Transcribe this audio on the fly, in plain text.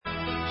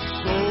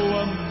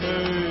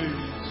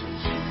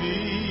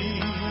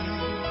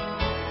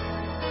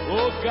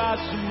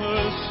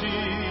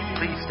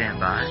Please stand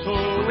by.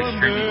 We'll be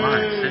streaming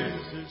live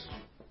soon.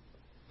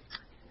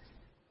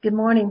 Good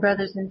morning,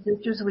 brothers and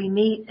sisters. We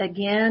meet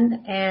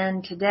again,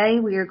 and today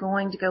we are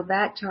going to go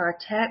back to our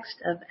text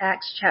of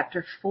Acts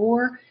chapter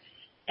 4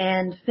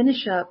 and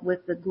finish up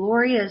with the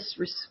glorious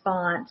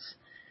response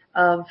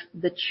of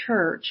the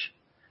church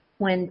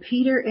when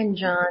Peter and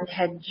John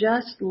had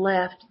just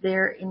left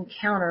their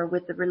encounter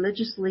with the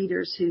religious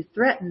leaders who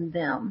threatened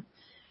them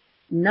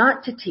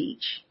not to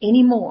teach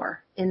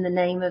anymore in the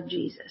name of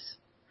Jesus,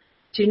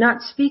 to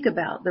not speak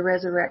about the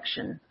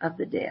resurrection of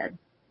the dead.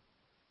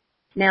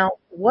 Now,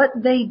 what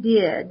they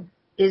did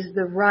is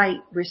the right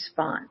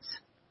response.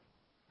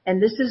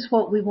 And this is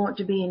what we want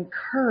to be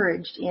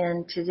encouraged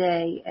in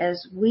today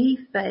as we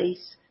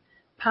face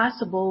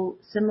possible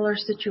similar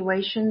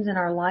situations in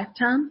our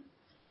lifetime.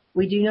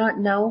 We do not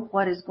know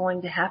what is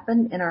going to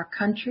happen in our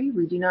country.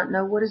 We do not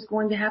know what is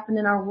going to happen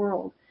in our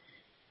world.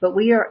 But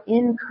we are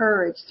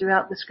encouraged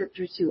throughout the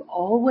scriptures to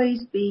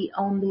always be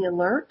on the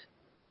alert,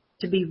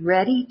 to be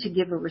ready to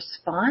give a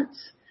response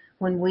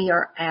when we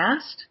are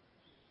asked,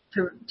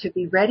 to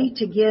be ready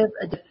to give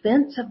a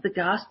defense of the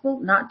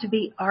gospel, not to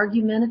be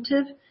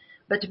argumentative,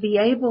 but to be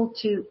able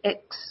to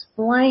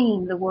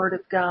explain the Word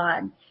of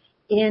God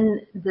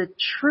in the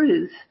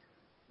truth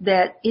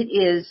that it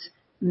is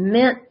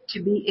meant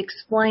to be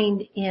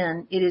explained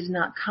in. It is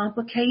not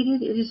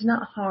complicated. It is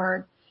not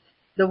hard.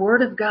 The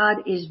Word of God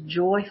is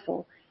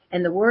joyful,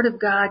 and the Word of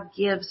God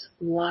gives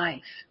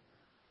life.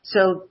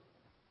 So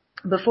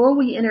before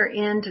we enter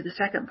into the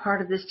second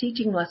part of this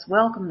teaching, let's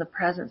welcome the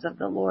presence of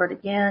the Lord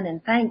again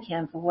and thank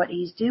Him for what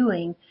He's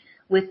doing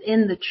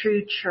within the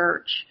true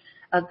church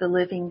of the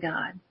living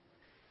God.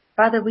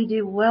 Father, we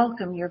do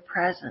welcome your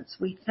presence.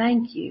 We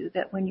thank you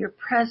that when your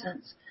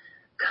presence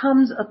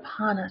comes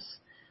upon us,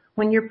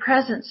 when your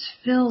presence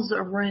fills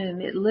a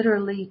room, it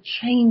literally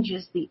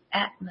changes the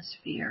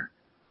atmosphere.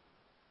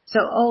 So,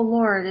 oh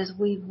Lord, as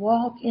we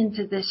walk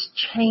into this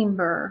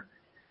chamber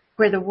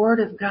where the Word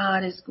of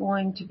God is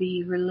going to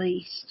be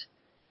released,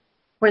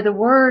 where the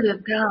Word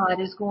of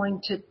God is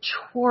going to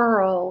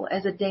twirl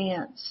as a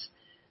dance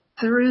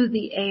through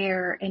the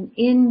air and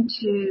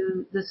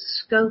into the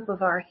scope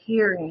of our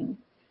hearing,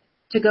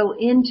 to go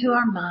into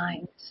our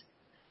minds,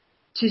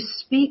 to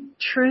speak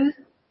truth,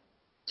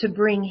 to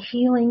bring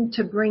healing,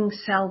 to bring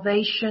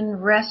salvation,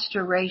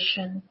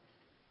 restoration,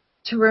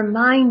 to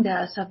remind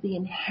us of the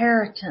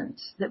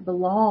inheritance that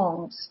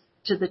belongs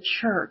to the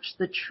church,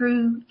 the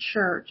true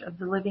church of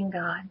the living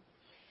God.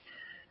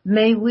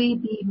 May we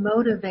be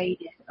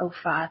motivated, O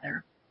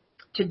Father,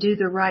 to do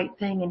the right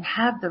thing and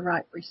have the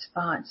right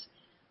response,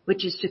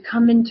 which is to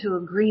come into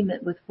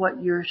agreement with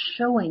what you're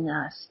showing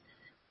us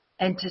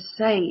and to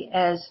say,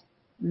 as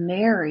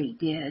Mary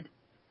did,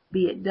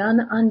 be it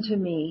done unto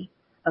me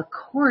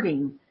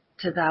according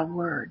to thy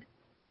word.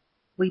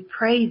 We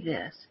pray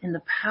this in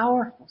the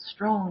powerful,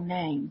 strong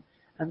name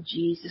of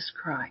Jesus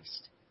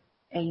Christ.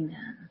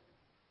 Amen.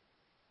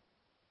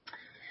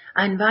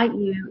 I invite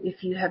you,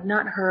 if you have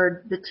not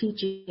heard the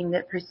teaching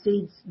that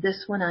precedes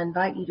this one, I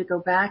invite you to go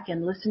back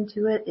and listen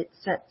to it. It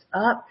sets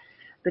up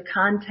the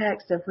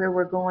context of where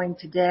we're going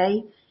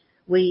today.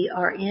 We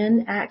are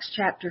in Acts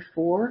chapter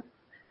 4.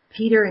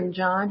 Peter and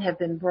John have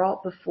been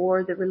brought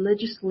before the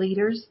religious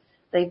leaders.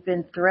 They've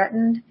been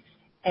threatened.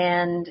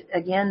 And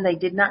again, they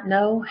did not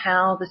know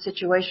how the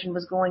situation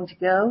was going to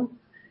go,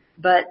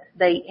 but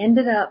they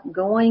ended up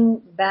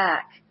going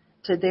back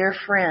to their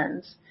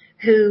friends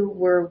who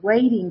were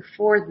waiting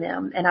for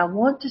them. And I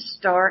want to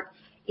start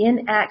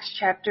in Acts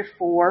chapter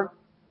 4,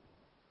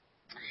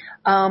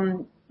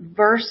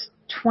 verse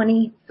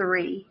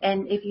 23.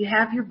 And if you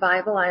have your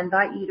Bible, I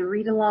invite you to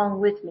read along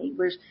with me.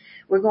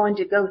 We're going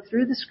to go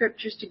through the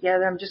scriptures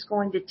together. I'm just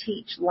going to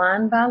teach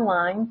line by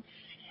line,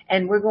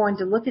 and we're going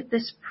to look at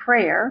this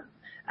prayer.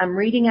 I'm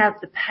reading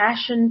out the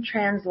Passion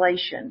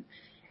Translation,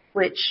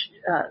 which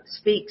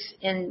speaks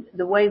in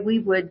the way we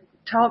would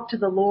talk to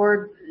the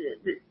Lord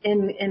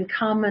in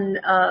common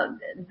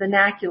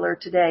vernacular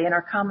today, in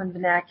our common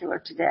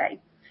vernacular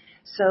today.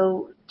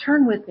 So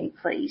turn with me,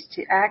 please,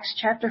 to Acts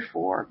chapter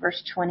 4,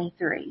 verse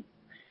 23.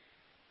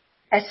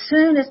 As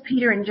soon as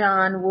Peter and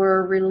John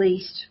were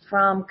released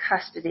from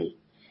custody,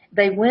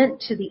 they went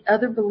to the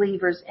other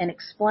believers and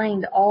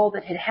explained all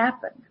that had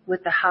happened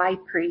with the high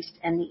priest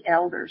and the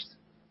elders.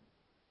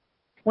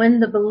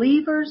 When the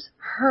believers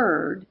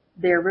heard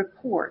their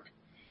report,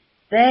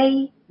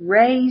 they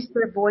raised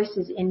their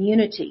voices in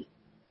unity.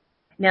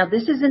 Now,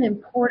 this is an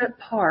important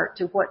part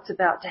to what's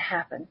about to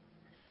happen.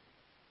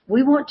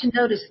 We want to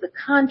notice the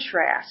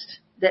contrast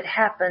that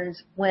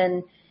happens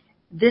when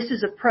this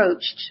is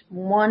approached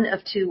one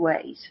of two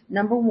ways.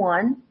 Number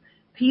one,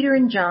 Peter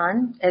and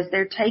John, as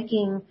they're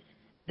taking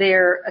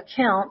their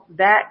account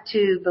back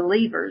to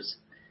believers,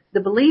 the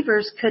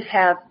believers could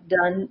have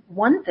done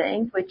one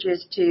thing, which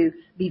is to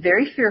be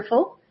very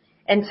fearful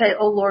and say,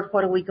 "Oh Lord,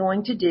 what are we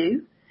going to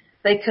do?"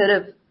 They could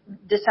have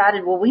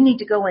decided, well, we need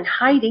to go in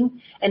hiding,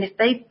 and if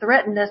they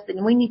threaten us,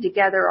 then we need to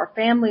gather our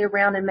family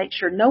around and make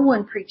sure no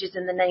one preaches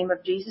in the name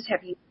of Jesus.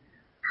 Have you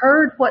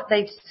heard what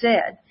they've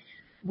said?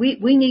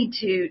 We need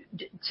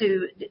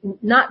to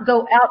not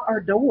go out our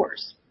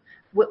doors.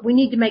 We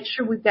need to make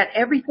sure we've got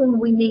everything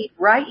we need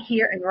right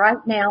here and right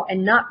now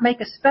and not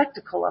make a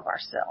spectacle of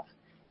ourselves.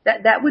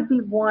 That would be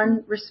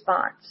one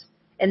response.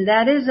 And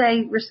that is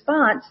a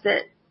response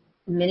that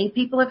many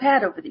people have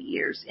had over the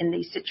years in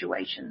these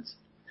situations.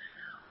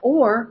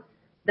 Or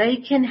they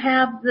can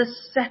have the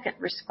second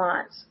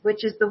response,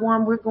 which is the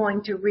one we're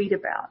going to read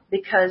about,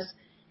 because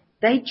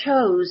they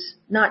chose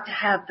not to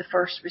have the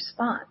first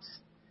response.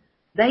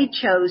 They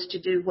chose to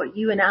do what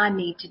you and I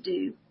need to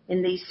do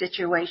in these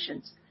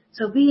situations.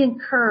 So be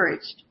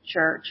encouraged,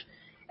 church,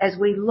 as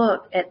we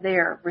look at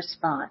their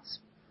response.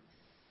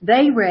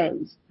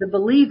 The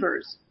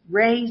believers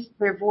raised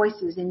their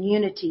voices in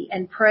unity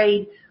and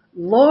prayed,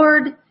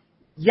 Lord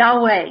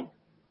Yahweh,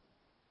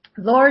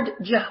 Lord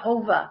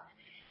Jehovah.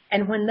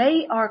 And when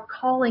they are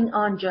calling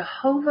on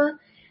Jehovah,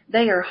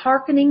 they are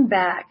hearkening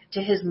back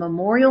to his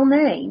memorial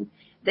name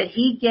that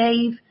he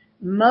gave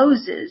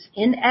Moses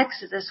in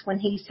Exodus when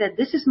he said,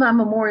 this is my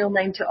memorial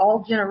name to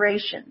all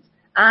generations.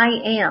 I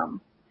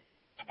am.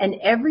 And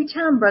every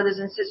time, brothers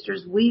and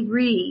sisters, we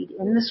read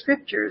in the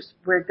scriptures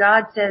where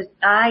God says,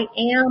 I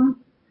am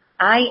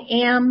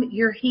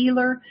your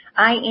healer.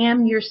 I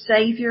am your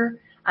savior.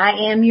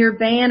 I am your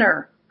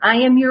banner. I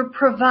am your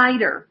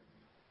provider.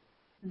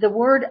 The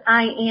word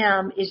I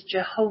am is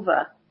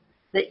Jehovah,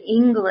 the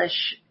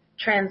English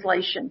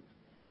translation.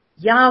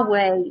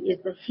 Yahweh is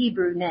the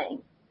Hebrew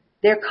name.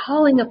 They're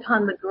calling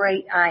upon the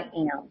great I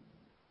am.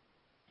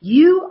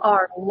 You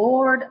are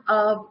Lord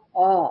of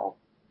all.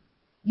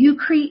 You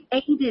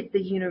created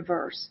the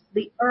universe,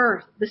 the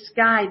earth, the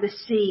sky, the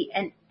sea,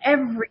 and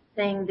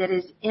everything that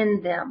is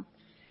in them.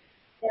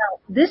 Now,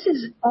 this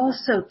is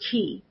also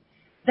key.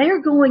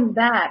 They're going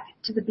back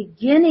to the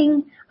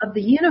beginning of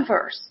the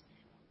universe.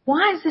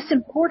 Why is this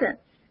important?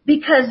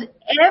 Because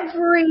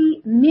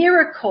every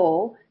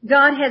miracle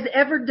God has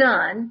ever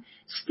done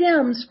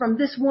stems from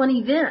this one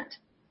event.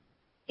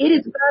 It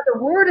is by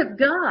the word of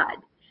God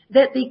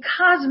that the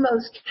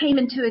cosmos came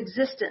into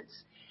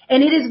existence.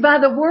 And it is by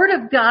the word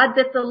of God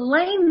that the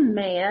lame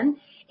man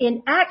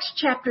in Acts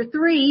chapter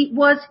 3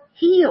 was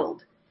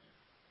healed.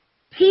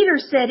 Peter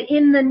said,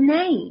 in the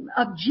name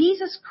of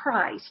Jesus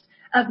Christ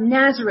of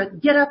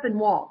Nazareth, get up and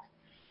walk.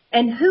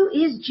 And who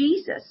is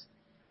Jesus?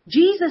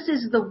 Jesus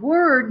is the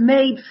Word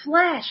made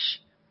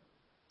flesh.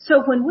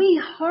 So when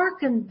we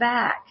hearken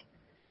back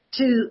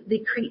to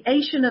the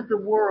creation of the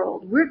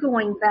world, we're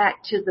going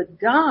back to the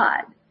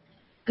God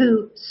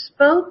who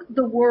spoke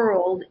the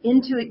world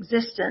into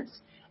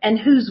existence and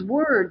whose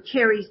word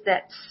carries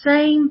that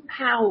same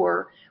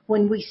power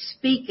when we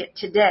speak it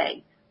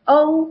today.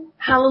 Oh,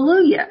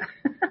 hallelujah.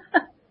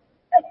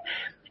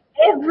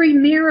 Every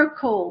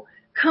miracle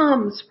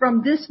comes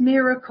from this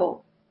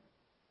miracle.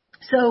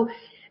 So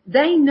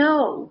they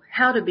know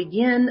how to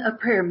begin a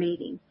prayer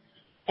meeting.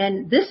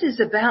 And this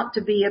is about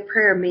to be a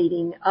prayer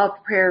meeting of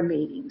prayer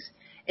meetings.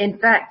 In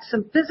fact,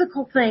 some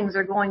physical things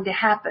are going to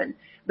happen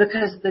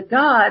because the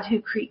God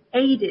who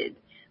created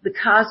the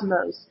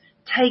cosmos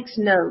takes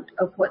note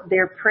of what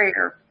their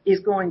prayer is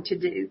going to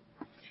do.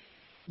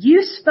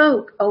 You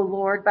spoke, O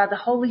Lord, by the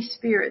Holy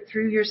Spirit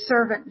through your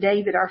servant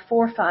David, our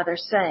forefather,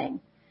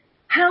 saying,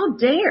 how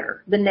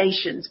dare the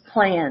nations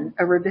plan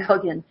a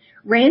rebellion,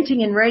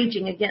 ranting and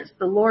raging against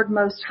the Lord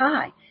Most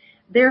High?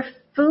 Their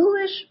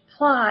foolish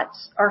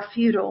plots are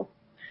futile.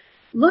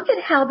 Look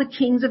at how the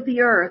kings of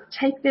the earth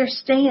take their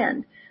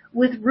stand,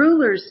 with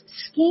rulers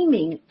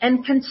scheming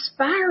and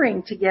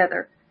conspiring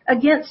together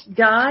against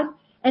God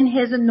and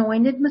his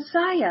anointed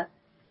Messiah.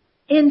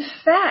 In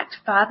fact,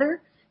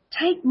 Father,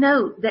 take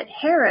note that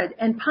Herod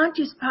and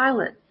Pontius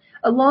Pilate,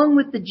 along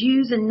with the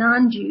Jews and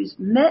non-Jews,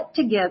 met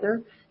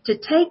together to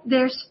take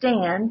their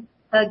stand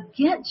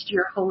against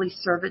your holy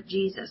servant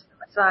Jesus,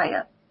 the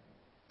Messiah.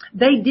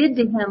 They did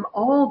to him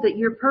all that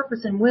your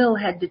purpose and will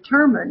had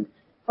determined,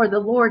 for the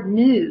Lord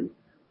knew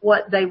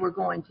what they were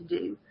going to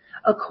do,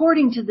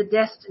 according to the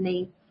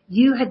destiny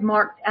you had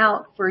marked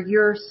out for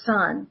your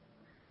Son.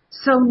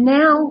 So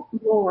now,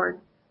 Lord,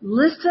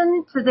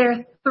 listen to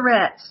their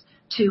threats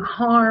to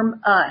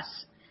harm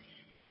us.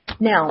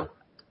 Now,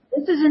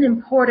 this is an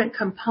important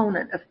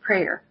component of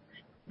prayer.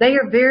 They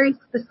are very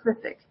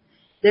specific.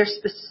 They're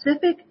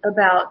specific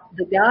about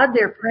the God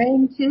they're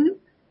praying to,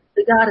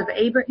 the God of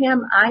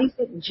Abraham,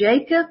 Isaac,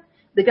 Jacob,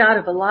 the God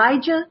of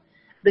Elijah,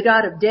 the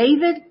God of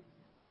David,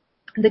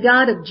 the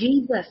God of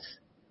Jesus.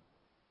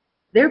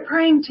 They're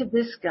praying to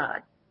this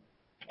God,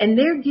 and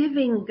they're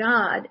giving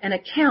God an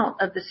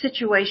account of the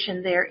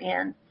situation they're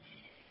in.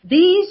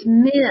 These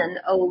men,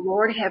 O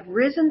Lord, have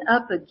risen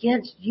up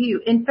against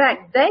you. In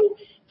fact,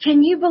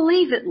 can you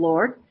believe it,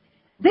 Lord?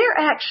 They're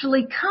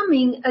actually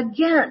coming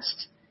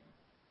against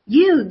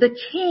you, the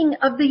King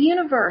of the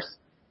universe.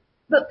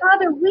 But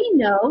Father, we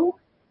know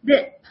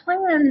that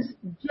plans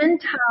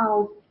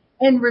Gentiles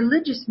and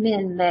religious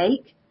men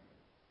make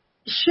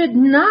should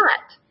not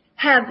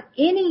have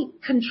any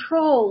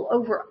control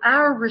over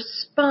our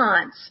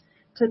response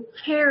to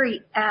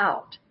carry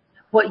out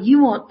what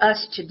you want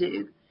us to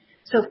do.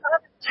 So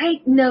Father,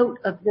 take note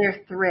of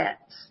their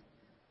threats.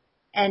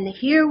 And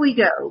here we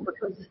go,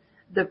 because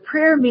the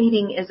prayer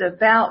meeting is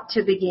about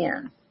to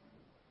begin.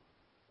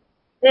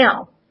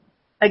 Now,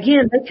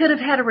 again, they could have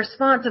had a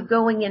response of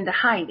going into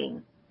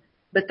hiding,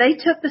 but they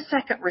took the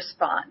second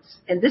response,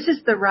 and this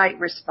is the right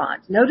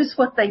response. Notice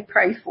what they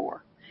pray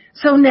for.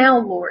 So now,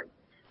 Lord,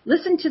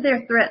 listen to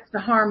their threats to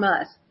harm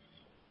us.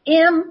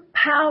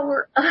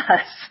 Empower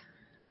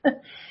us.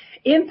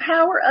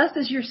 Empower us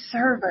as your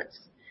servants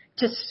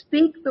to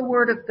speak the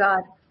word of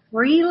God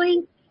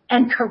freely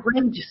and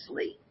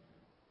courageously.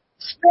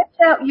 Stretch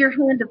out your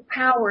hand of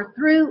power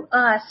through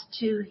us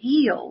to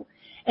heal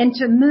and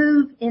to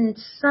move in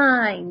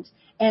signs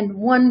and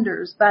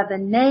wonders by the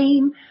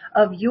name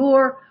of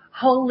your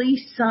Holy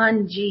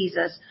Son,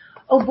 Jesus.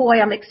 Oh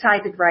boy, I'm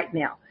excited right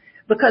now,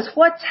 because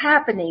what's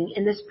happening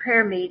in this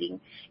prayer meeting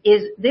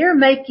is they're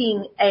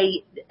making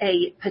a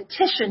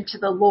petition to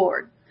the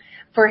Lord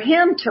for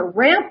him to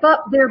ramp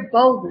up their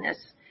boldness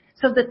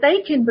so that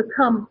they can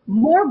become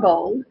more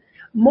bold,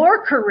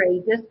 more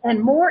courageous,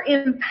 and more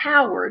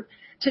empowered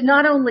to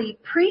not only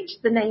preach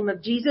the name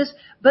of Jesus,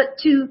 but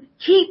to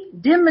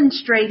keep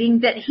demonstrating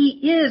that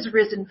he is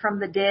risen from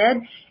the dead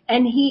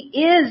and he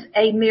is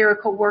a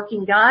miracle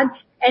working God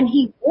and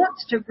he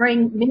wants to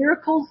bring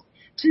miracles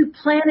to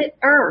planet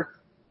Earth.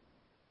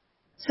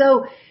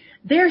 So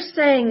they're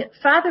saying,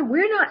 Father,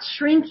 we're not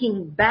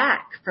shrinking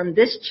back from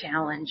this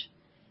challenge.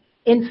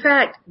 In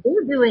fact,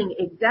 they're doing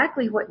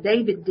exactly what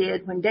David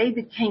did when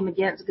David came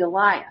against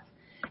Goliath.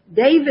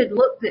 David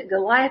looked at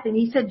Goliath and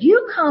he said,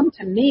 you come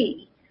to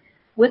me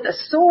with a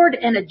sword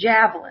and a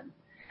javelin.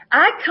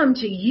 I come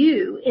to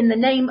you in the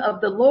name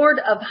of the Lord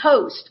of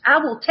hosts. I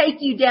will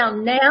take you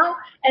down now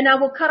and I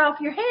will cut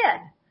off your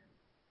head.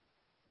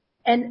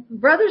 And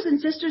brothers and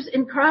sisters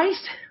in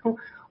Christ,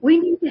 we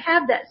need to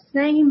have that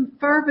same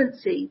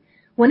fervency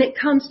when it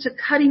comes to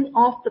cutting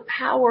off the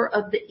power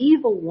of the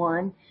evil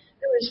one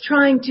who is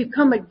trying to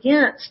come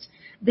against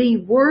the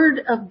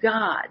word of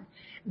God,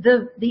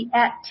 the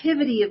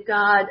activity of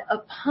God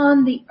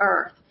upon the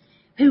earth,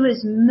 who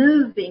is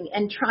moving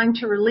and trying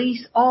to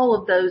release all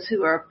of those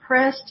who are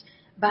oppressed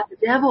by the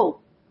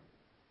devil.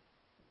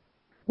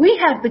 We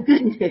have the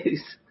good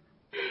news.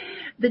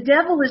 The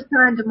devil is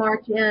trying to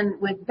march in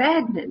with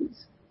bad news.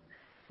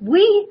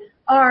 We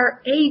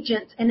are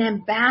agents and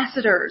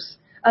ambassadors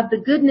of the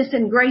goodness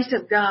and grace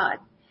of God.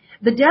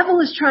 The devil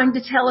is trying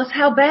to tell us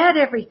how bad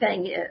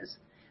everything is.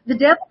 The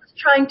devil is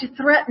trying to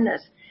threaten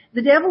us.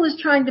 The devil is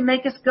trying to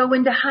make us go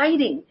into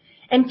hiding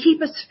and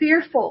keep us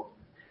fearful.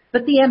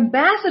 But the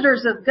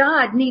ambassadors of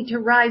God need to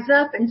rise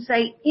up and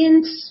say,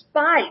 in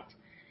spite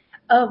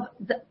of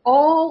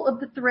all of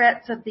the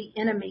threats of the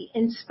enemy,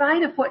 in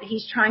spite of what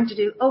he's trying to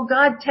do, oh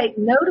God, take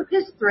note of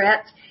his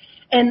threats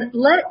and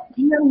let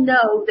him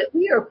know that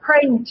we are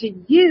praying to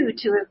you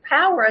to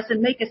empower us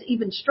and make us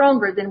even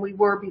stronger than we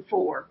were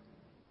before.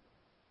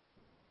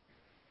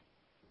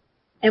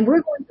 And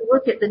we're going to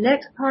look at the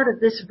next part of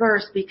this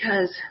verse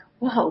because,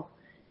 whoa,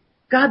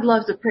 God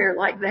loves a prayer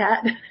like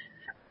that.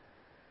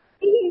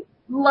 He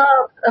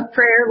loves a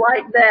prayer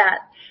like that.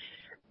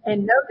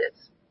 And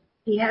notice,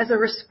 he has a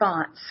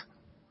response.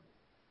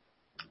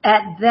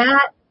 At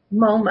that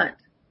moment,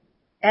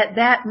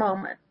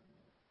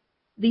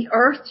 the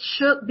earth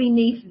shook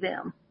beneath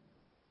them.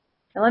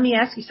 Now let me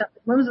ask you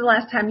something. When was the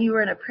last time you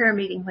were in a prayer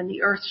meeting when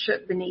the earth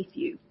shook beneath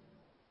you?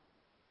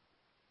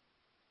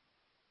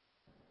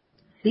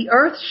 The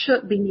earth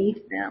shook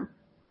beneath them,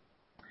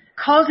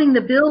 causing the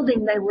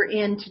building they were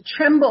in to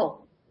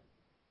tremble.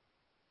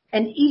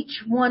 And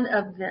each one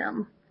of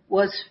them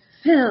was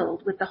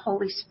filled with the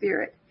Holy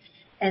Spirit.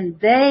 And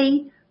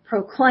they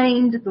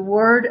proclaimed the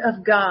word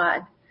of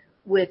God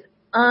with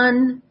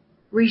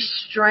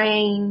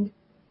unrestrained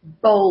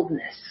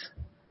boldness.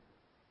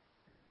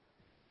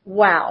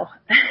 Wow.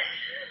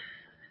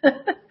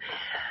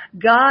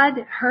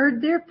 God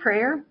heard their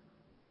prayer.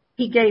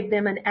 He gave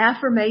them an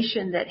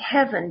affirmation that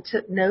heaven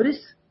took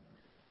notice.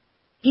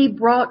 He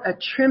brought a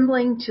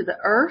trembling to the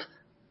earth.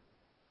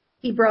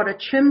 He brought a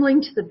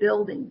trembling to the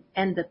building,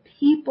 and the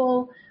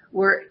people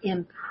were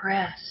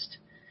impressed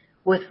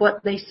with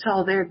what they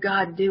saw their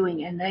God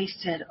doing. And they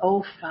said,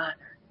 oh,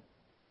 Father,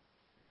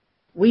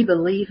 we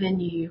believe in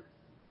you.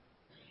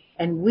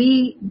 And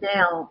we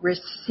now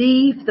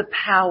receive the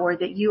power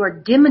that you are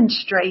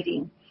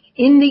demonstrating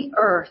in the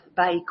earth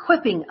by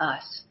equipping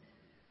us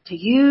to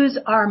use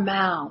our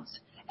mouths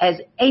as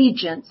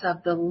agents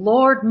of the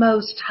Lord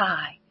Most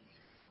High.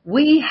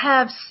 We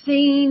have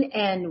seen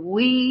and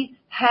we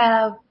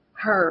have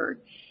heard.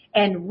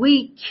 And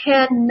we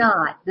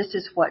cannot, this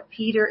is what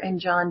Peter and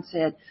John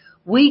said,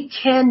 we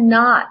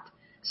cannot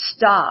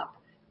stop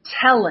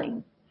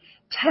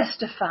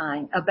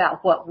testifying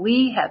about what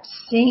we have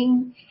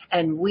seen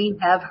and we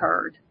have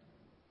heard.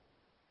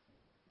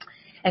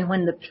 And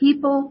when the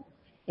people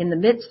in the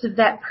midst of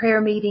that prayer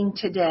meeting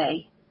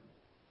today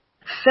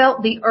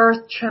felt the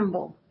earth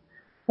tremble,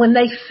 when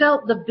they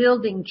felt the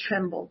building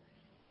tremble,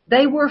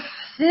 they were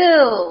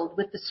filled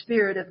with the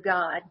Spirit of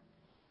God.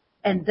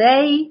 And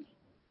they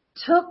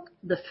took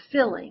the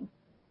filling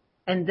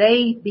and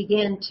they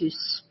began to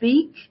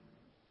speak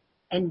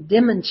and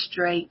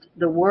demonstrate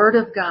the Word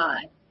of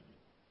God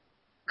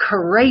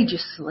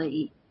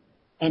courageously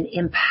and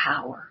in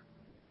power.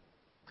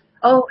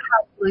 Oh,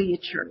 hallelujah,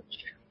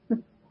 church.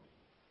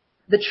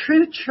 The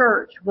true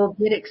church will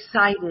get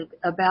excited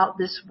about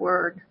this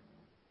word.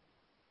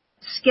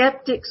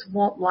 Skeptics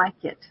won't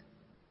like it.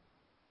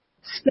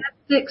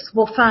 Skeptics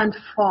will find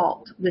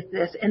fault with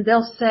this, and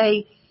they'll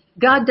say,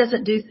 God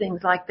doesn't do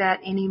things like that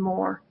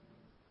anymore.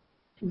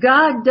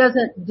 God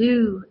doesn't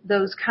do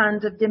those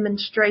kinds of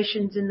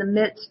demonstrations in the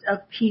midst of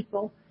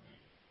people.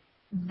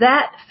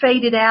 That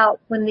faded out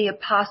when the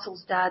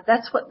apostles died.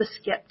 That's what the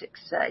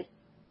skeptics say.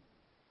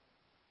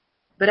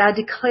 But I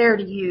declare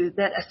to you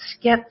that a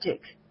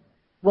skeptic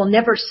will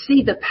never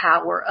see the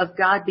power of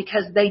God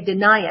because they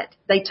deny it.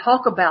 They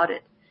talk about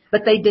it,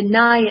 but they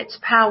deny its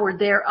power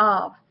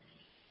thereof.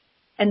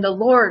 And the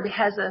Lord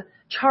has a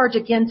charge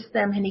against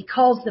them, and He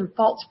calls them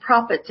false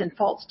prophets and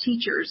false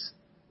teachers.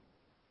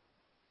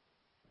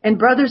 And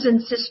brothers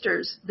and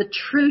sisters, the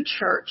true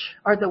church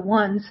are the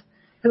ones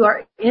who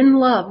are in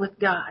love with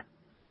God,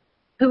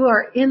 who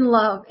are in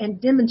love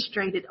and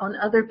demonstrate it on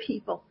other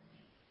people.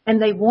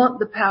 And they want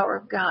the power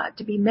of God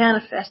to be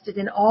manifested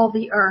in all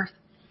the earth.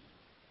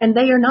 And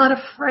they are not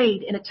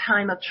afraid in a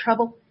time of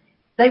trouble.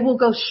 They will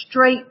go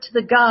straight to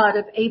the God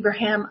of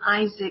Abraham,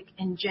 Isaac,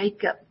 and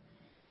Jacob.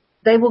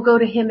 They will go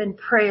to Him in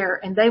prayer,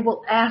 and they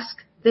will ask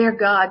their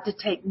God to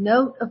take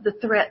note of the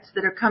threats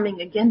that are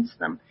coming against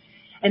them.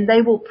 And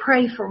they will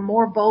pray for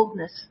more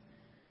boldness.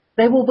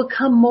 They will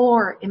become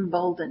more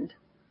emboldened.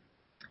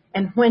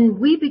 And when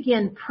we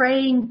begin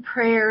praying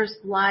prayers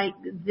like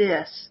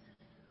this,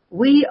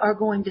 we are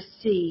going to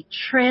see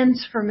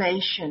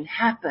transformation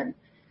happen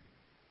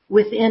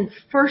within,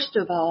 first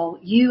of all,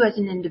 you as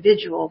an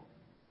individual.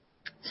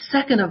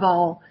 Second of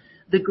all,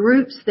 the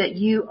groups that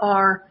you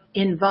are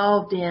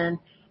involved in.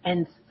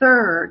 And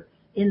third,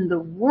 in the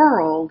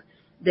world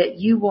that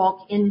you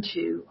walk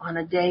into on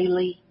a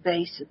daily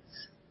basis.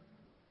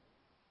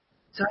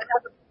 So I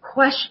have a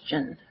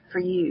question for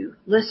you,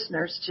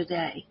 listeners,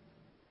 today.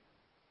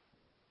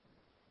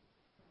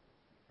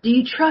 Do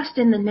you trust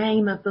in the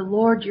name of the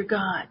Lord your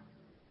God?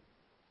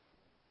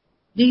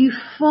 Do you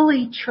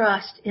fully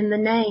trust in the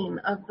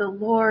name of the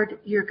Lord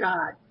your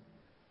God?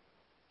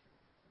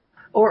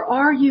 Or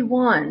are you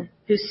one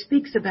who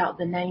speaks about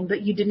the name,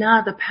 but you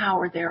deny the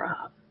power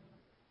thereof?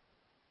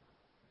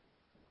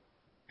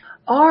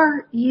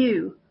 Are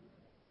you,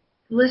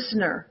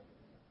 listener,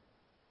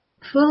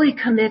 fully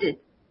committed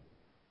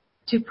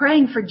to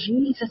praying for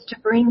Jesus to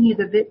bring you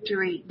the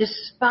victory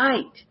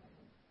despite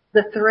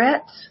the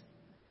threats,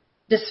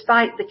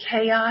 despite the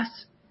chaos,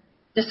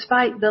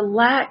 despite the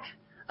lack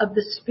of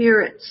the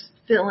Spirit's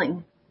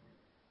filling,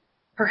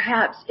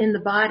 perhaps in the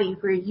body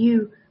where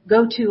you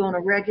go to on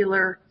a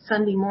regular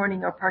Sunday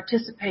morning or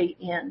participate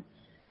in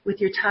with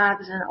your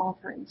tithes and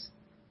offerings?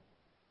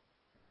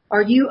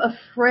 Are you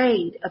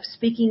afraid of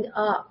speaking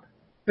up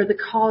for the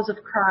cause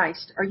of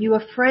Christ? Are you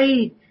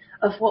afraid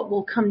of what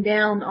will come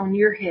down on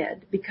your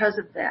head because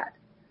of that?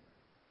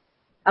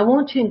 I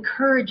want to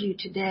encourage you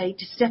today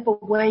to step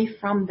away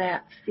from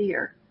that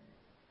fear,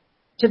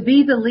 to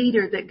be the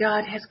leader that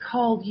God has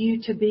called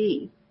you to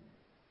be.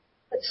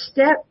 But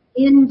step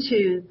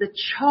into the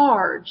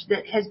charge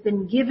that has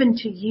been given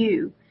to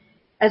you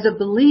as a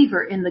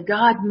believer in the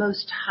God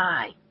Most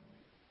High,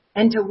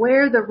 and to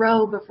wear the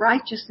robe of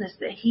righteousness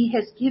that He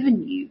has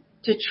given you,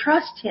 to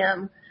trust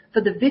Him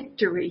for the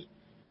victory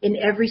in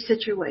every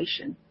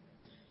situation,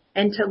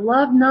 and to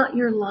love not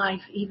your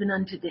life even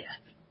unto death.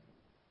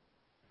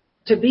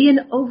 To be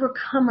an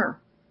overcomer,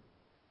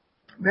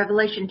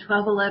 Revelation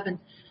 12:11,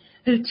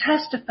 who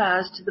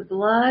testifies to the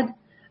blood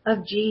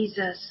of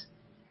Jesus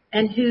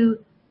and who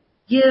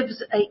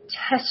gives a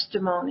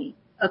testimony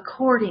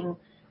according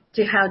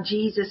to how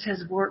Jesus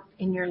has worked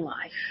in your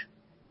life.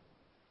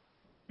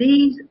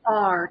 These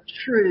are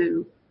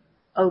true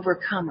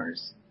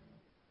overcomers.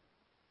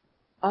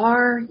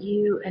 Are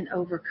you an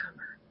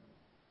overcomer?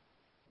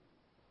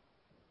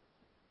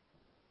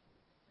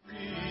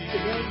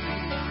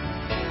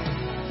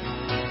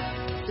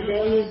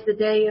 Today is the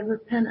day of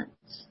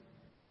repentance.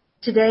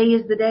 Today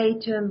is the day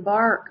to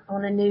embark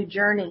on a new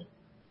journey,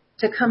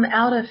 to come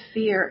out of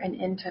fear and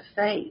into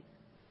faith,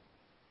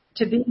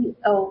 to be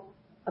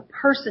a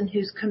person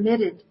who's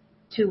committed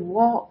to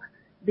walk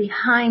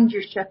behind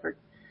your shepherd,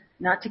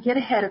 not to get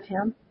ahead of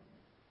him.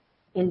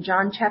 In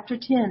John chapter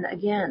 10,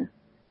 again,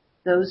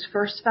 those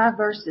first 5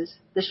 verses,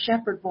 the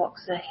shepherd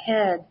walks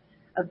ahead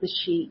of the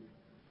sheep,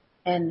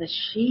 and the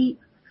sheep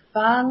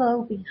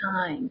follow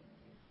behind,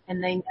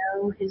 and they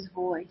know his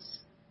voice.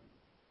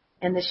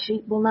 And the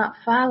sheep will not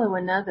follow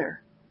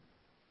another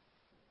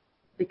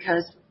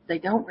because they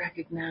don't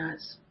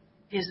recognize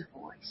his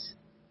voice.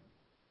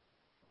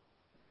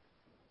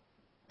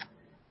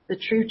 The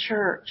true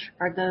church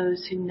are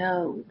those who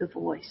know the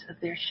voice of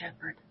their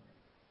shepherd.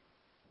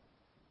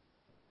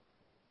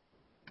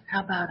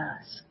 How about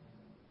us?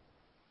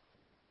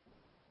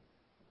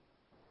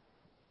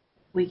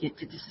 We get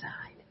to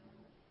decide.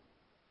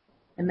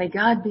 And may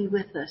God be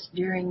with us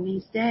during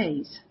these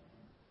days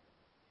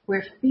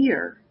where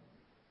fear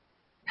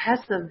has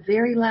a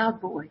very loud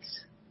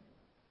voice.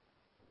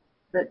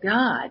 But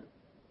God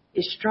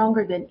is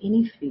stronger than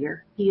any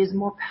fear. He is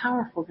more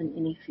powerful than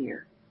any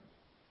fear.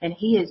 And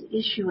He is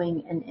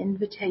issuing an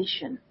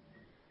invitation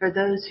for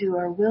those who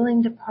are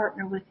willing to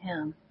partner with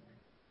Him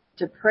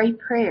to pray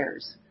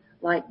prayers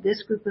like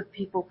this group of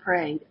people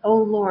prayed. Oh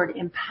Lord,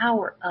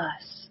 empower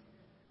us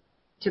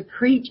to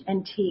preach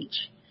and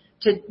teach,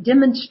 to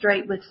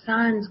demonstrate with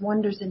signs,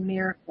 wonders, and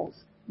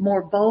miracles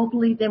more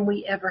boldly than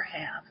we ever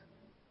have.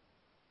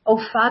 Oh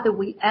Father,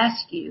 we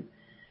ask you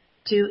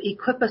to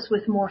equip us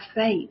with more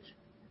faith,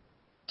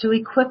 to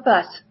equip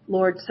us,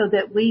 Lord, so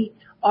that we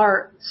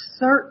are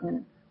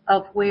certain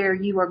of where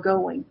you are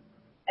going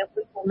and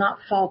we will not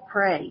fall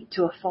prey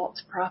to a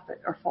false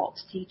prophet or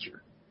false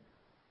teacher.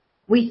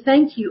 We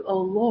thank you, O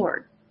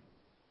Lord,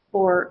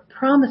 for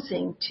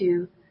promising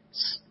to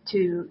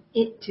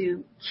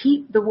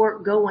keep the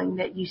work going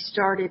that you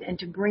started and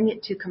to bring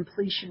it to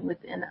completion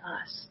within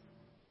us.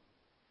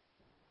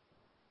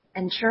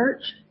 And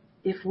church,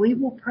 if we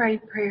will pray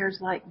prayers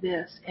like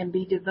this and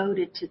be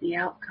devoted to the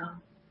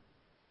outcome,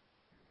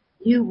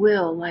 you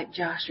will, like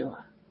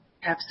Joshua,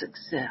 have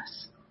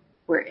success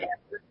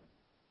wherever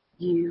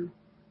you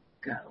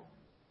go.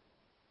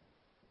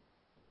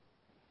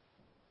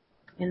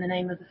 In the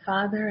name of the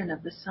Father, and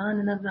of the Son,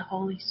 and of the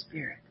Holy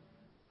Spirit.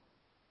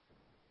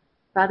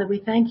 Father, we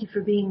thank you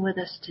for being with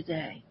us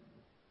today.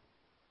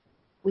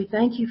 We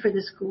thank you for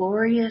this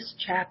glorious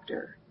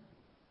chapter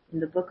in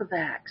the book of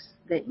Acts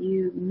that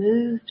you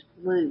moved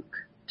Luke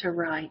to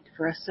write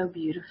for us so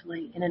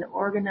beautifully in an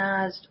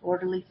organized,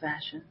 orderly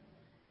fashion,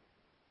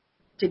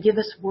 to give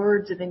us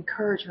words of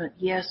encouragement,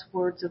 yes,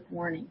 words of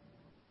warning,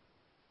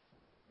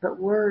 but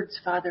words,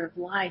 Father, of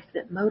life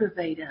that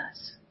motivate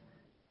us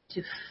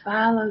to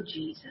follow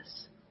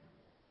Jesus,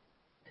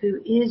 who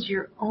is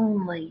your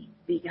only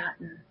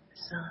begotten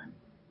Son,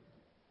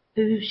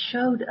 who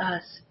showed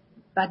us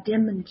by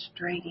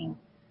demonstrating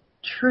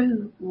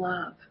true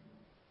love,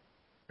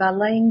 by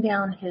laying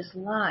down his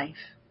life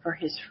for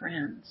his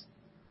friends,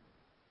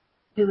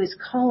 who is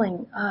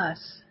calling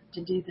us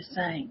to do the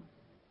same,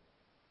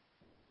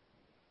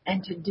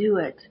 and to do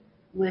it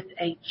with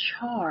a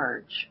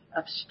charge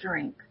of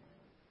strength,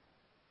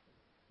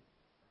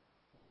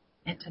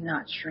 and to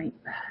not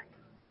shrink back.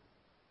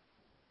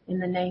 In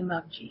the name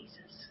of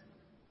Jesus.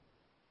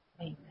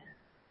 Amen.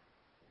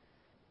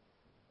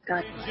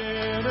 God bless.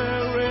 Generation,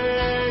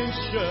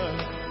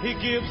 He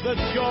gives the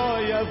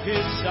joy of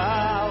His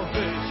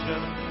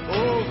salvation.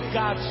 Oh,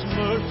 God's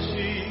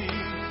mercy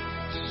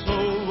so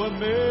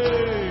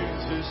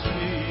amazes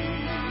me.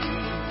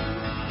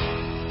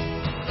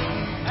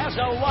 As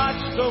I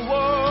watch the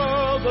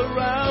world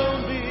around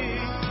me,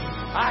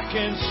 I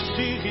can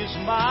see His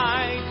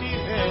mighty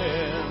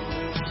hand,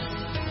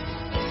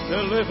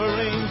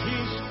 delivering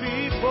His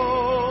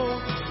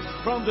people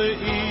from the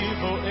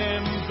evil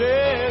in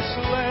this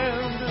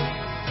land.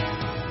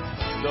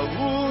 The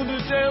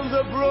wounded and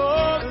the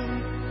broken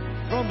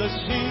from the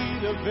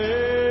seed of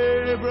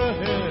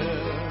Abraham,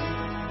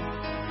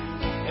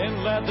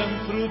 and led them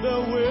through the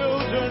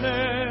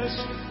wilderness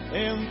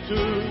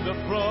into the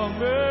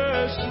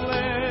promised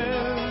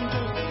land.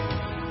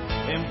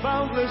 In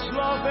boundless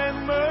love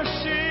and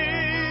mercy,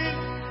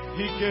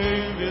 He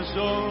gave His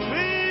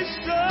only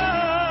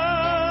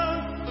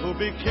Son, who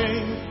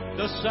became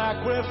the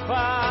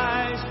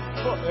sacrifice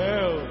for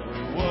everyone.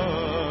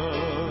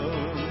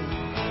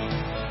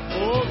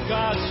 Oh,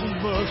 God's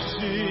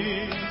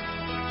mercy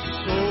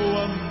so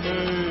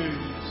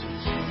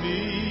amazes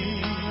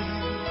me.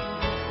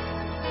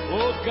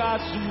 Oh,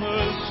 God's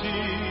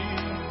mercy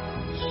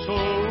so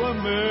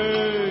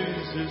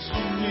amazes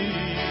me.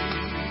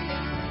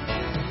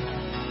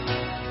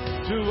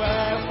 To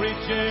every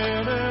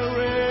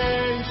generation,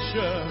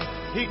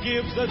 He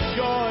gives the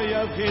joy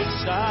of His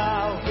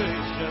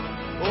salvation.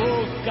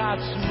 Oh,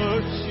 God's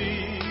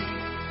mercy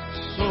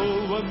so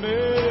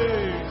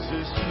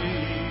amazes me.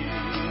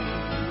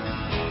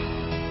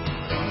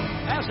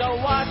 As I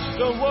watch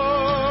the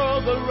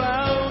world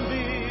around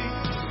me,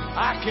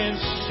 I can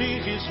see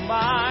His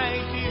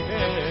mighty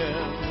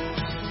hand,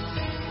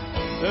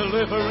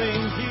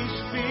 delivering His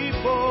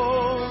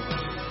people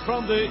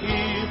from the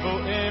evil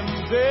in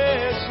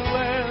this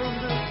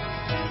land.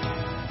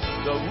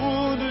 The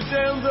wounded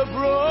and the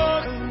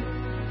broken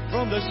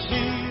from the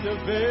seed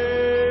of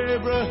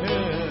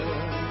Abraham,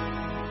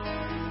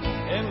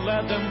 and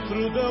led them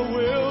through the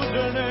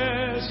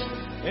wilderness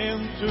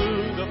into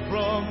the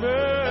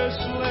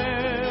promised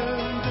land.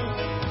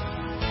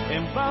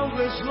 In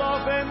boundless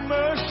love and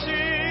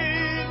mercy,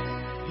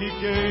 He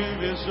gave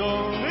His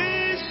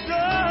only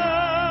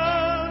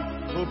Son,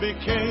 who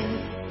became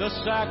the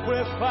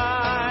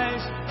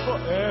sacrifice for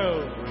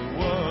everyone.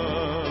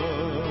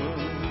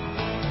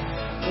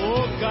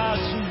 Oh,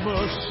 God's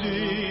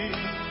mercy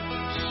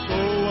so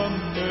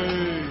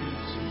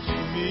amazes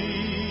me.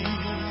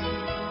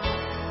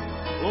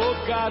 Oh,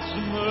 God's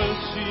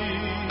mercy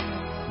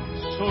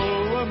so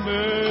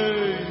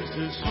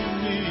amazes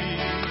me.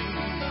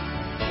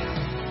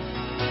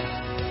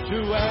 To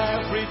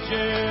every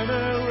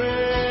generation,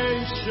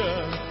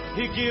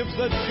 He gives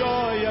the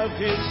joy of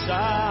His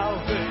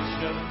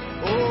salvation.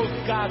 Oh,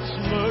 God's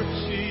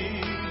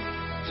mercy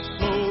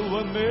so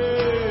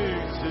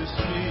amazes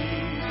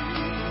me.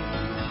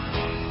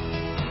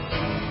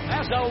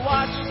 As I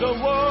watch the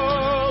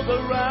world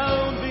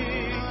around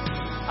me,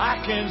 I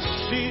can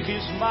see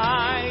His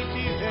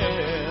mighty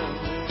hand,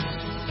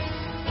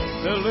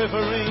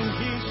 delivering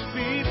His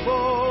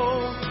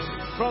people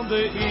from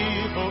the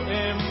evil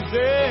in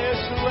this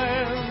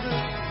land.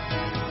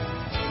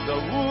 The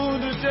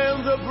wounded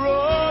and the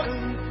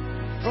broken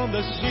from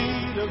the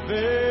seed of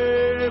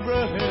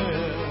Abraham,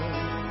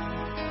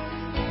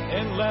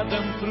 and led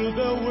them through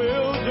the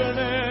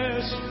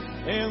wilderness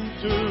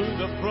into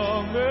the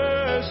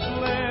promised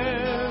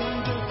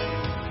land.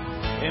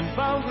 In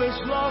boundless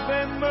love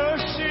and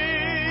mercy,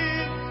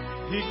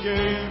 He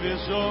gave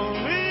His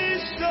only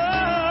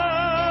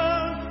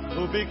Son,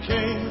 who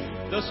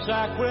became the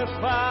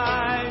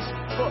sacrifice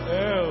for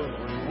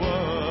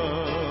everyone.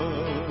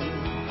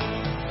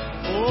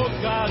 Oh,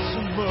 God's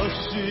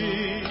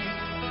mercy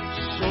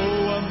so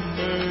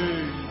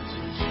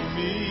amazes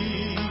me.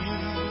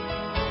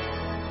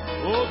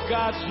 Oh,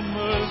 God's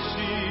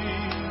mercy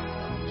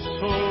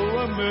so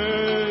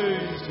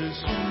amazes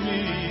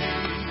me.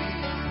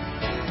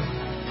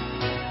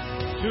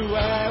 To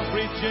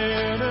every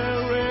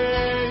generation,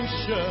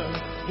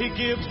 He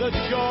gives the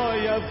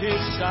joy of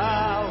His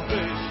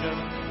salvation.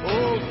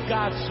 Oh,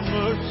 God's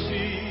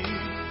mercy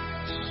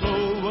so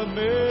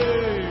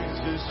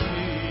amazes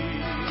me.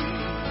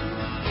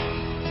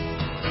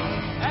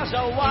 As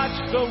I watch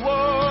the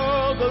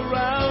world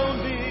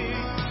around me,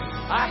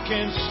 I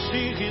can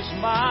see His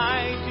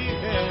mighty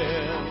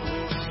hand,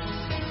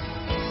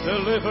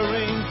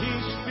 delivering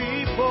His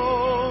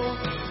people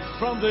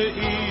from the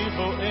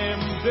evil in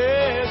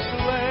this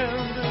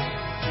land.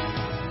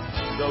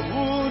 The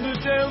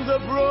wounded and the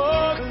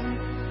broken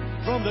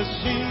from the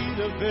seed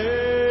of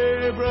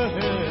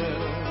Abraham,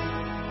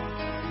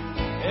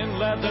 and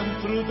led them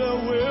through the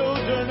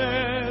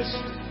wilderness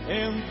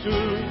into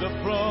the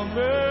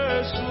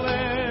promised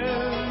land.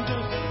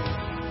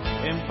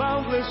 In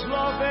boundless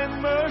love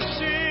and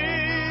mercy,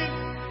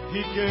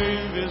 He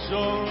gave His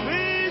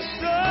only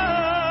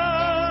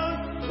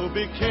Son, who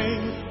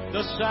became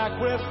the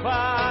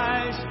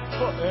sacrifice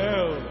for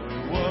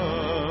everyone.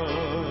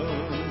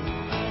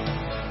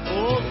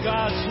 Oh,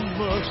 God's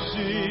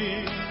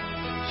mercy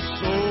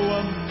so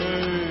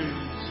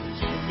amazes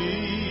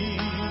me.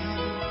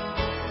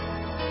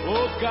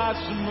 Oh,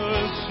 God's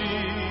mercy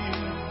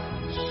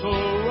so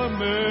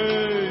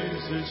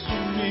amazes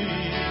me.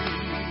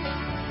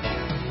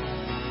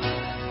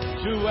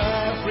 To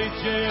every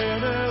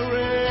generation,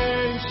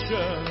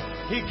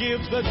 He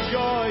gives the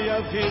joy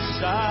of His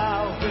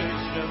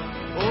salvation.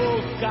 Oh,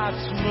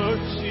 God's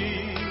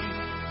mercy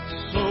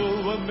so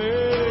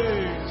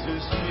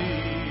amazes me.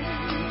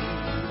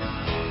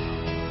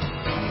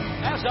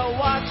 As I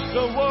watch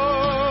the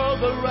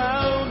world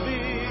around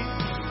me,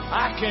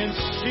 I can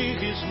see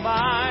His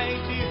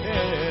mighty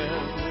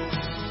hand,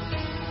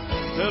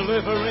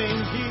 delivering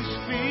His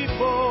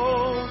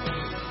people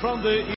from the